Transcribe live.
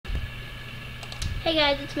Hey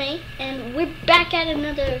guys, it's me, and we're back at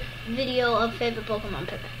another video of favorite Pokemon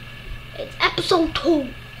Pepper. It's episode 2,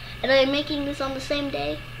 and I'm making this on the same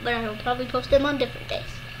day, but I'll probably post them on different days.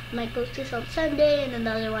 I might post this on Sunday, and then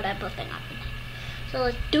the other one I'm posting on Monday. So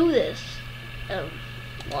let's do this.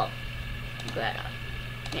 Well, right on.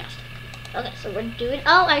 Yes. Okay, so we're doing.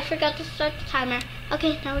 Oh, I forgot to start the timer.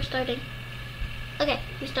 Okay, now we're starting. Okay,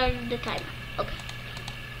 we started the timer. Okay.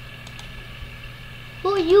 Who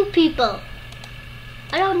are you people?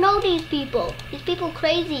 I don't know these people. These people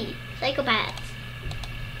crazy. Psychopaths.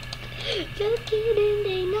 Just kidding,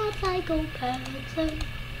 they not psychopaths.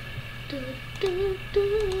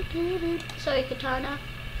 Sorry, Katana.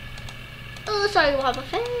 Oh, sorry, Wobble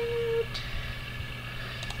Fett.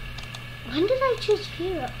 When did I choose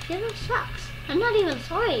Fearow? Fearow sucks. I'm not even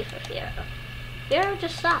sorry for Fearow. Fearow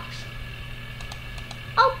just sucks.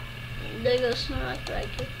 Oh! There goes Snorlax right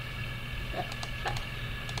here.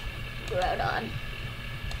 Groudon.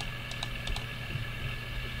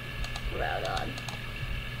 Groudon.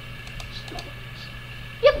 Snorlax.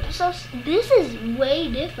 Yep, so this is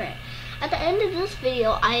way different. At the end of this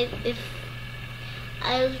video, I'll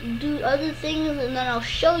do other things and then I'll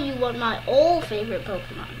show you what my old favorite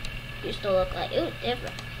Pokemon used to look like. It was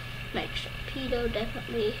different. Like Sharpedo,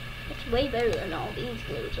 definitely. It's way better than all these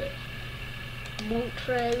losers.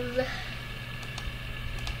 Moltres.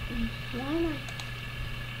 Why am I?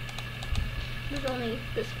 There's only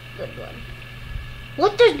this good one.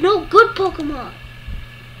 What? There's no good Pokemon!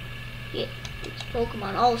 Yeah, these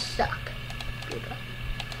Pokemon all suck. Goodbye.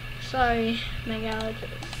 Sorry, Mega.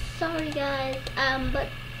 Sorry, guys. But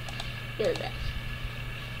you're the best.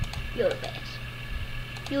 You're the best.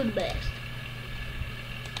 You're the best.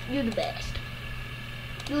 You're the best.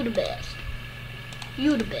 You're the best.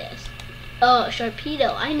 You're the best. Oh,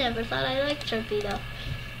 Sharpedo. I never thought I liked Sharpedo.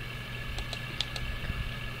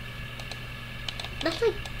 That's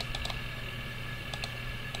like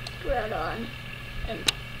Groudon and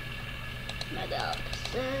Mega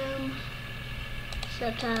Alakazam.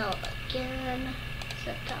 Sceptile again.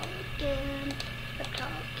 Sceptile again.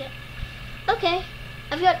 Sceptile again. Okay.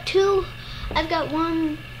 I've got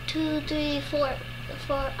 1, 2, 3, 4.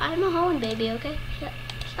 I'm a Hoenn baby, okay? Yeah.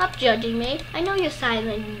 Stop judging me. I know you're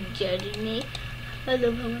silently judging me. I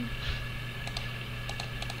love Hoenn.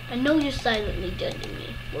 I know you're silently judging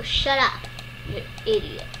me. Well, shut up. You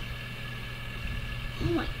idiot.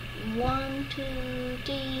 Oh my. 1, 2,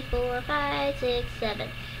 3, 4, 5, 6,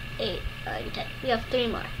 7, 8, 9, 10. We have 3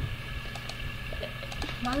 more.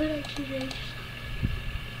 Why would I choose Rangers?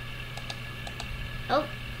 Oh,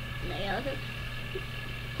 no,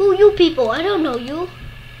 who you people? I don't know you.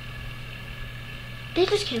 They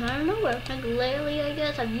just came out of nowhere. Like lately, I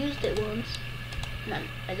guess I've used it once. None.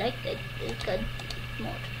 I liked it. It's good.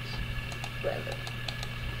 Moltres. Brother.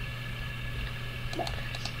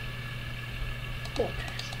 Moltres. Moltres.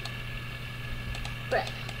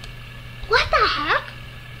 Breath. What the heck?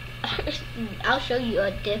 I'll show you how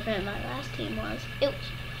different my last team was. It was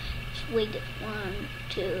way different. 1,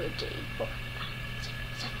 2, 3, 4, 5, 6,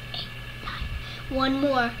 7, 8, 9. One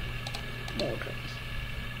more. Moltres.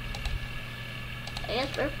 I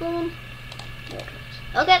guess Earth Bloom. Moltres.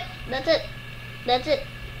 Okay, that's it. That's it.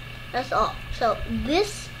 That's all. So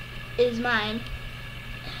this is mine.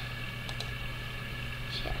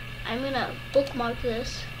 Yeah, I'm gonna bookmark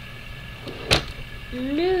this.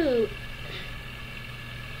 New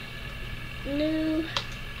I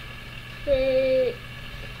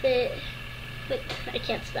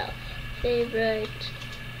can't spell. Favorite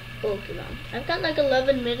Pokemon. I've got like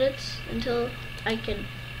 11 minutes until I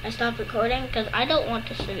stop recording because I don't want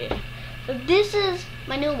to sit. So this is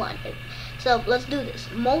my new one. So let's do this.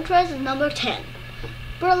 Moltres is number 10.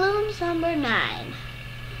 Breloom's number 9.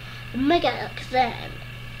 Mega Alakazam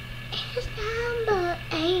is number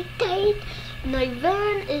 8.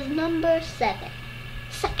 Noivern is number 7.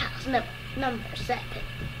 Sceptile's number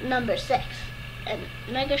 6. And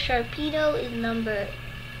Mega Sharpedo is number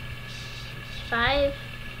 5.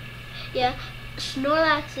 Yeah.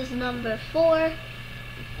 Snorlax is number 4.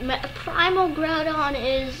 Primal Groudon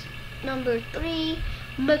is number 3.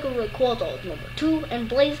 Mega Rayquaza is number 2. And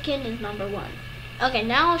Blaziken is number 1. Okay,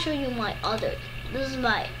 now I'll show you my others. This is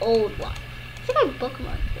my old one. I think I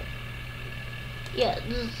bookmarked it. Yeah,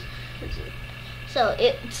 this is it. So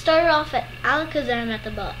it started off at Alakazam at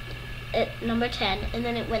the bottom, at number 10, and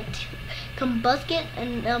then it went to Combusket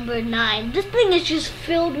and number 9. This thing is just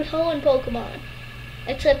filled with Hoenn Pokemon,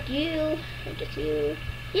 except you. I guess you.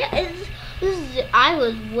 Yeah, I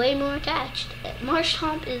was way more attached.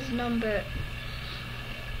 Marshtomp is number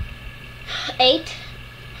 8.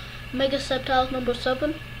 Mega Sceptile is number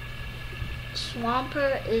 7.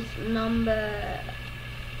 Swampert is number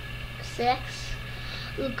 6.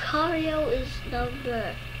 Lucario is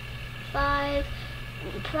number 5.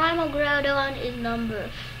 Primal Groudon is number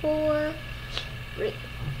 4.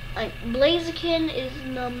 Blaziken is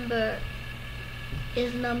number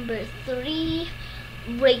 3.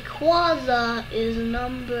 Rayquaza is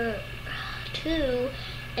number 2,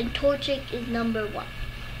 and Torchic is number 1.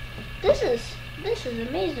 This is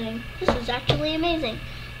amazing. This is actually amazing.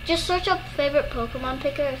 Just search up favorite Pokemon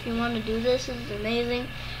picker if you want to do this. This is amazing.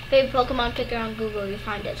 Favorite Pokemon picker on Google, you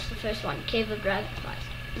find it. It's the first one. Cave of Dragonflies.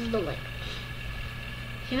 This is the link.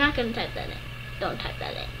 If you're not gonna type that in, don't type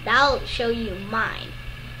that in. That'll show you mine.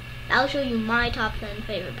 That'll show you my top 10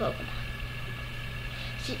 favorite Pokemon.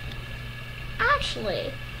 See,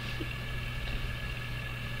 actually,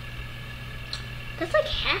 that's like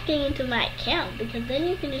hacking into my account, because then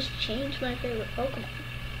you can just change my favorite Pokemon.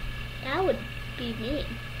 That would be mean.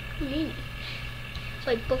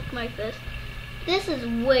 So I bookmark this. This is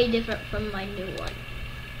way different from my new one.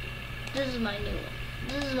 This is my new one.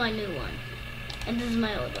 This is my new one. And this is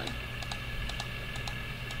my old one.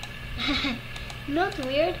 You know what's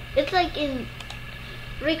weird? It's like in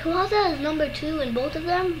Rayquaza is number 2 in both of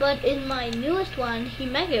them, but in my newest one, he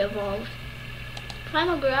Mega Evolved.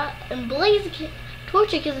 Primal Groudon and Blaziken.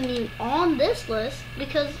 Torchic isn't even on this list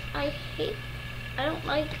because I don't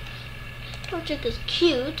like. Torchic is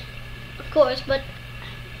cute, of course, but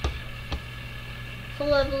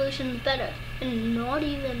full evolution is better. And not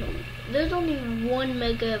even, there's only one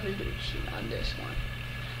Mega Evolution on this one.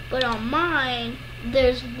 But on mine,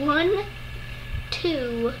 there's 1,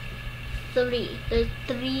 2, 3. There's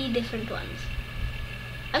 3 different ones.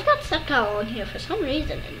 I've got Sceptile on here for some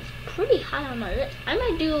reason, and it's pretty high on my list. I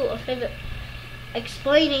might do a favorite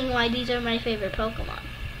explaining why these are my favorite Pokemon.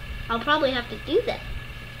 I'll probably have to do that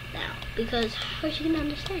now, because how is she gonna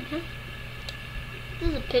understand, huh? This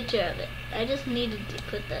is a picture of it. I just needed to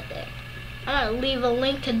put that there. I'm gonna leave a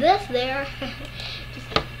link to this there.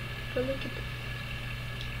 Just go look at this.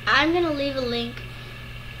 I'm gonna leave a link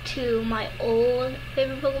to my old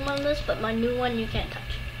favorite Pokemon list, but my new one you can't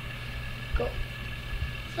touch. Go.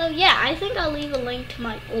 So yeah, I think I'll leave a link to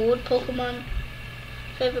my old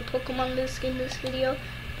favorite Pokemon list in this video.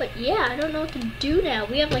 But yeah, I don't know what to do now.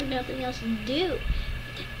 We have like nothing else to do.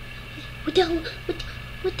 What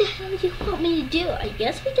the hell do you want me to do? I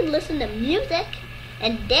guess we can listen to music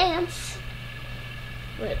and dance.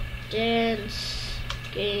 What? Dance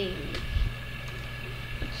game.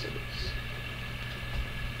 Let's see this.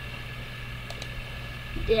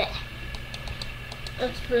 Yeah.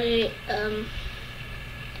 Let's play, I'm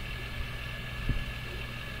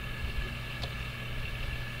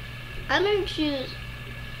gonna choose,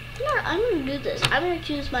 no, I'm gonna do this. I'm gonna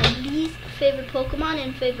choose my least favorite Pokemon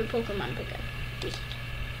and favorite Pokemon picker.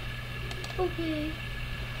 Okay.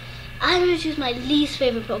 I'm gonna choose my least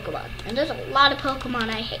favorite Pokemon. And there's a lot of Pokemon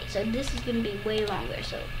I hate, so this is gonna be way longer,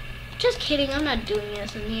 so. Just kidding, I'm not doing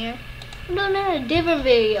this in here. I'm doing it in a different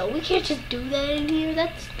video. We can't just do that in here,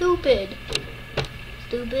 that's stupid.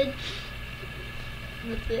 Stupid.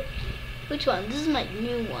 What's it? Which one? This is my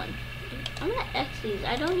new one. I'm gonna X these.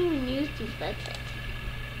 I don't even use these websites.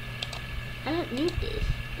 I don't need these.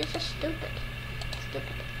 This is stupid.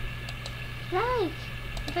 Stupid. Right.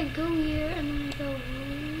 If I go here and then I go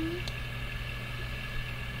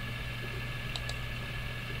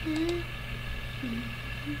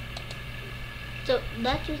so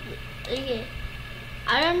that's just okay.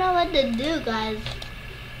 I don't know what to do, guys.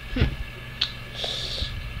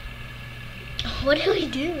 What do we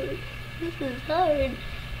do? This is hard.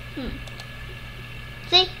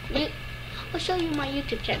 See, I'll show you my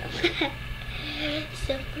YouTube channel.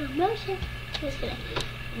 Self-promotion. Just kidding.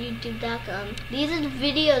 YouTube.com. These are the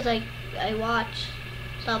videos I watch.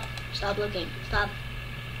 Stop looking. Stop.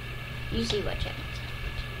 You see what channel.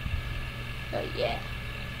 So yeah.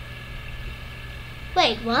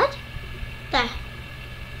 Wait, what?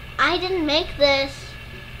 I didn't make this.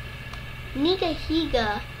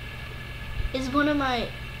 Nigahiga is one of my.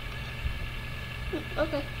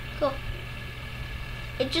 Okay, cool.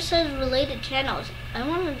 It just says related channels. I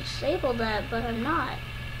want to disable that, but I'm not.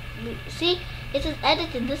 See, it says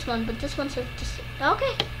edited this one, but this one says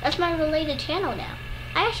okay, that's my related channel now.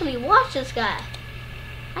 I actually watch this guy.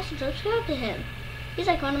 I should subscribe to him. He's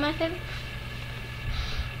like one of my favorite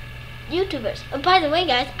YouTubers. Oh, by the way,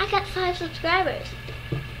 guys, I got 5 subscribers.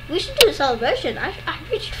 We should do a celebration. I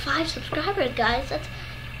reached 5 subscribers, guys.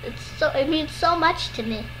 It means so much to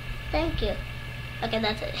me. Thank you. Okay,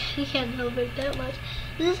 that's it. We can't celebrate that much.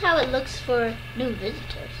 This is how it looks for new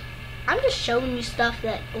visitors. I'm just showing you stuff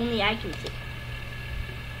that only I can see.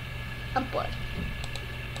 I'm bored.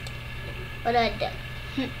 What do I do?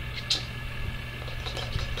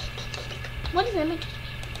 What does imitation mean?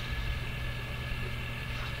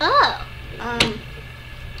 Oh,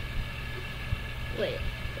 wait.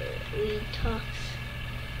 We talk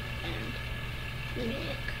and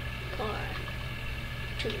make cartoons.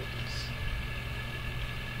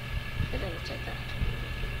 I think it's like that.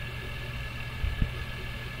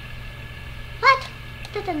 What?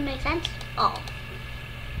 That doesn't make sense. Oh.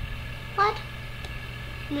 What?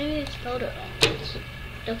 Maybe it's spelled it wrong. It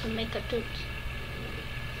doesn't make cartoons.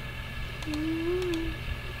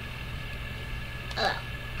 Oh.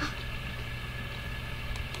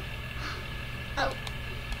 Oh.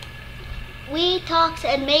 We talks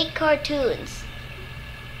and make cartoons.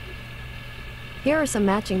 Here are some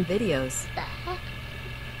matching videos. The heck?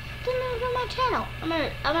 Didn't even know my channel. I'm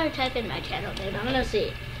gonna type in my channel, dude. I'm gonna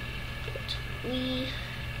see. We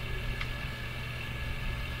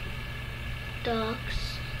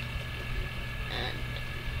talks and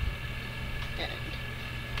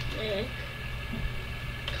make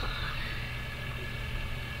cartoons.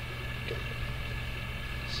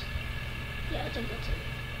 Yeah, I think that's it.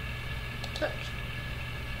 Search.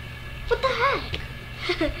 What the heck?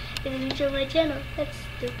 It didn't show my channel. That's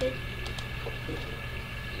stupid.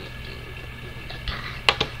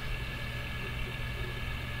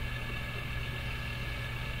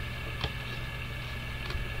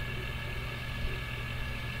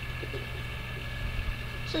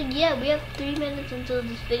 So yeah, we have 3 minutes until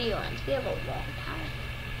this video ends. We have a long time.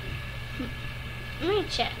 Let me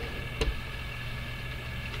check.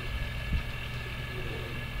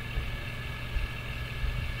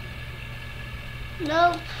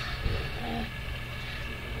 Nope.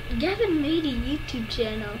 Gavin made a YouTube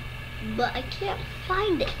channel, but I can't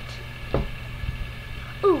find it.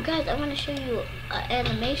 Ooh, guys, I want to show you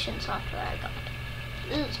animation software I got.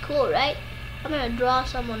 This is cool, right? I'm gonna draw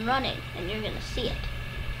someone running, and you're gonna see it.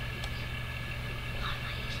 Why am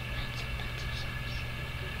I using pencil?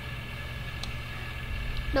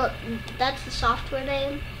 No, that's the software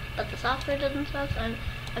name, but the software doesn't suck. I'm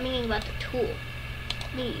meaning about the tool.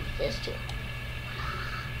 Let me use this tool.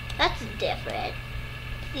 That's different.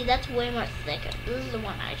 See, that's way more thicker. This is the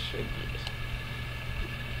one I should use.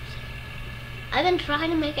 I've been trying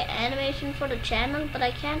to make an animation for the channel, but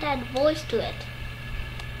I can't add voice to it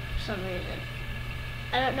for some reason.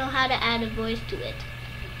 I don't know how to add a voice to it.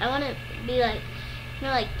 I want to be like, you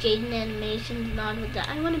know, like Jaden Animations and all of that.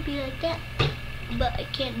 I want to be like that, but I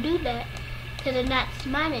can't do that because I'm not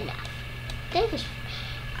smart enough.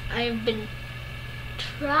 I've been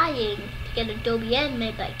trying to get Adobe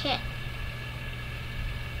Animate, but I can't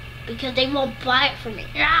because they won't buy it from me.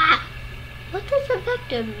 Ah! What does the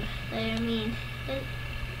vector layer mean?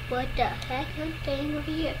 What the heck? I'm staying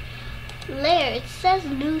over here. Layer. It says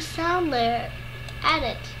new sound layer. Add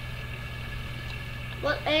it.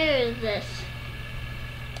 What layer is this?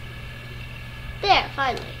 There,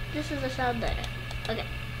 finally. This is the sound layer. Okay.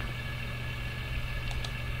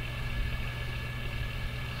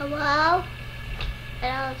 Hello?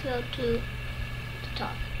 And now let's go to the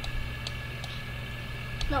top.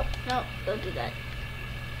 No, don't do that.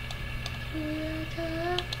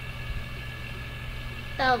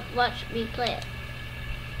 Now watch me play it.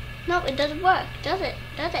 No, it doesn't work, does it?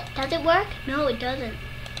 Does it work? No, it doesn't.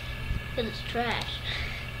 Because it's trash.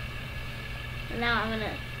 And now I'm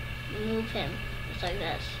gonna move him just like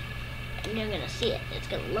this. And you're gonna see it. It's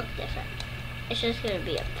gonna look different. It's just gonna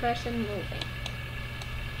be a person moving.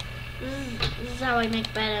 This is how I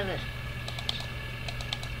make bad animations.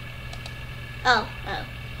 Oh.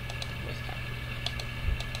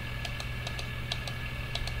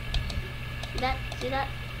 See that?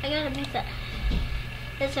 I gotta make that.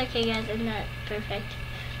 It's okay, guys. I'm not perfect.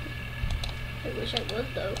 I wish I was,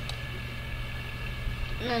 though.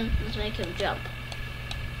 And then let's make him jump.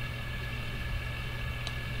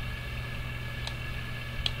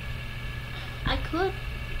 I could,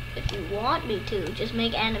 if you want me to, just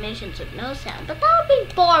make animations with no sound, but that would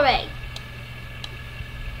be boring.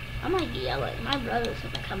 I'm like yelling. My brother's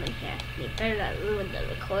gonna come in here. He better not ruin the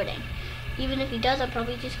recording. Even if he does, I'm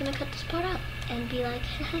probably just gonna cut this part out and be like,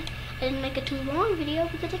 I didn't make a too long video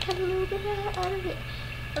because I cut a little bit out of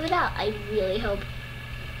it out. I really hope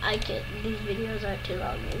these videos aren't too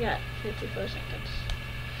long. We got 54 seconds.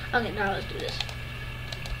 Okay, now let's do this.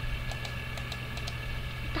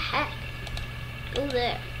 What the heck? Go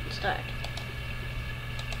there and start.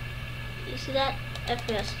 You see that?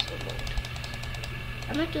 FPS is so low.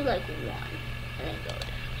 I'm gonna do like 1 and then go down.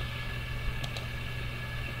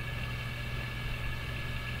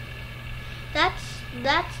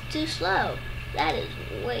 That's too slow. That is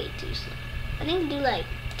way too slow. I need to do like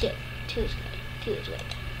 2. 2 is good. 2 is way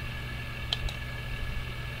better.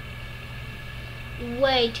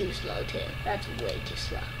 way too slow. 2, that's way too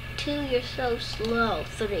slow. 2, you're so slow.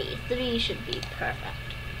 3 should be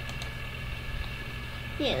perfect.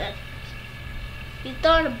 Yeah, that's. You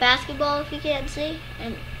throwing a basketball if you can't see.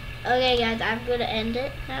 And okay, guys, I'm gonna end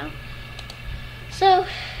it now. So,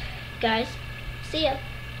 guys, see ya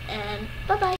and bye bye.